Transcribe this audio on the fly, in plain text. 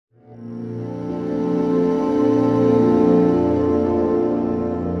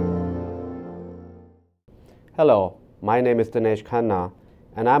Hello, my name is Dinesh Khanna,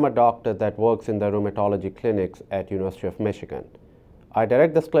 and I'm a doctor that works in the rheumatology clinics at University of Michigan. I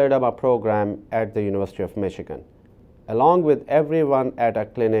direct the scleroderma program at the University of Michigan. Along with everyone at our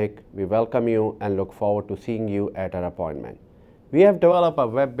clinic, we welcome you and look forward to seeing you at our appointment. We have developed a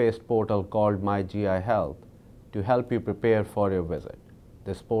web-based portal called MyGiHealth to help you prepare for your visit.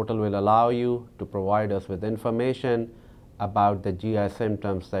 This portal will allow you to provide us with information about the GI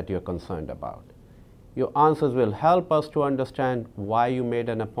symptoms that you're concerned about. Your answers will help us to understand why you made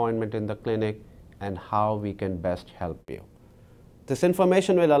an appointment in the clinic and how we can best help you. This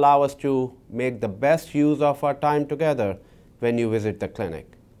information will allow us to make the best use of our time together when you visit the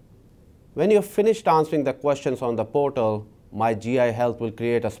clinic. When you've finished answering the questions on the portal, MyGiHealth will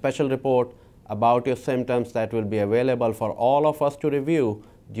create a special report about your symptoms that will be available for all of us to review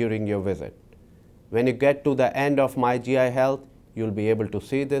during your visit. When you get to the end of MyGiHealth, you'll be able to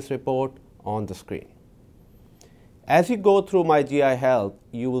see this report on the screen. As you go through MyGiHealth,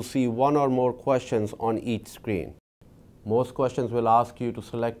 you will see one or more questions on each screen. Most questions will ask you to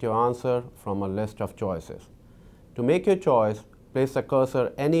select your answer from a list of choices. To make your choice, place the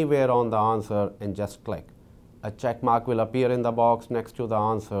cursor anywhere on the answer and just click. A check mark will appear in the box next to the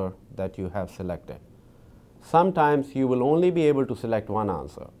answer that you have selected. Sometimes you will only be able to select one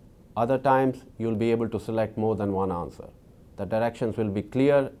answer. Other times you'll be able to select more than one answer. The directions will be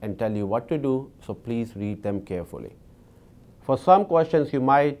clear and tell you what to do, so please read them carefully. For some questions, you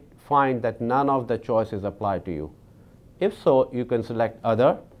might find that none of the choices apply to you. If so, you can select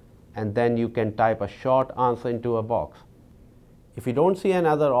Other, and then you can type a short answer into a box. If you don't see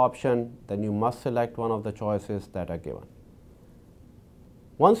another option, then you must select one of the choices that are given.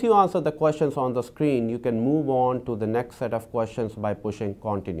 Once you answer the questions on the screen, you can move on to the next set of questions by pushing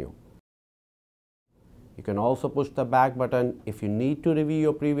Continue. You can also push the back button if you need to review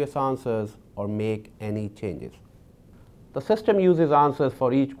your previous answers or make any changes. The system uses answers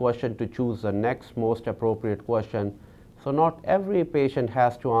for each question to choose the next most appropriate question, so not every patient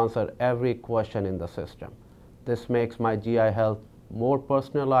has to answer every question in the system. This makes MyGiHealth more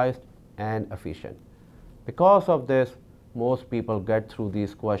personalized and efficient. Because of this, most people get through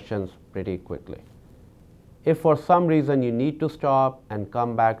these questions pretty quickly. If for some reason you need to stop and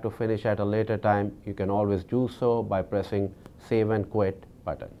come back to finish at a later time, you can always do so by pressing Save and Quit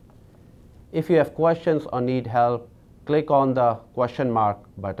button. If you have questions or need help, click on the question mark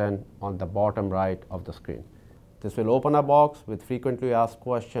button on the bottom right of the screen. This will open a box with frequently asked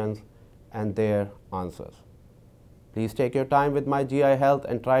questions and their answers. Please take your time with MyGiHealth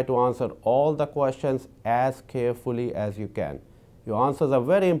and try to answer all the questions as carefully as you can. Your answers are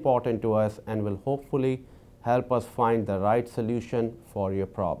very important to us and will hopefully help us find the right solution for your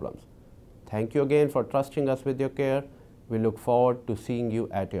problems. Thank you again for trusting us with your care. We look forward to seeing you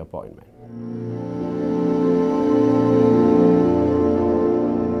at your appointment.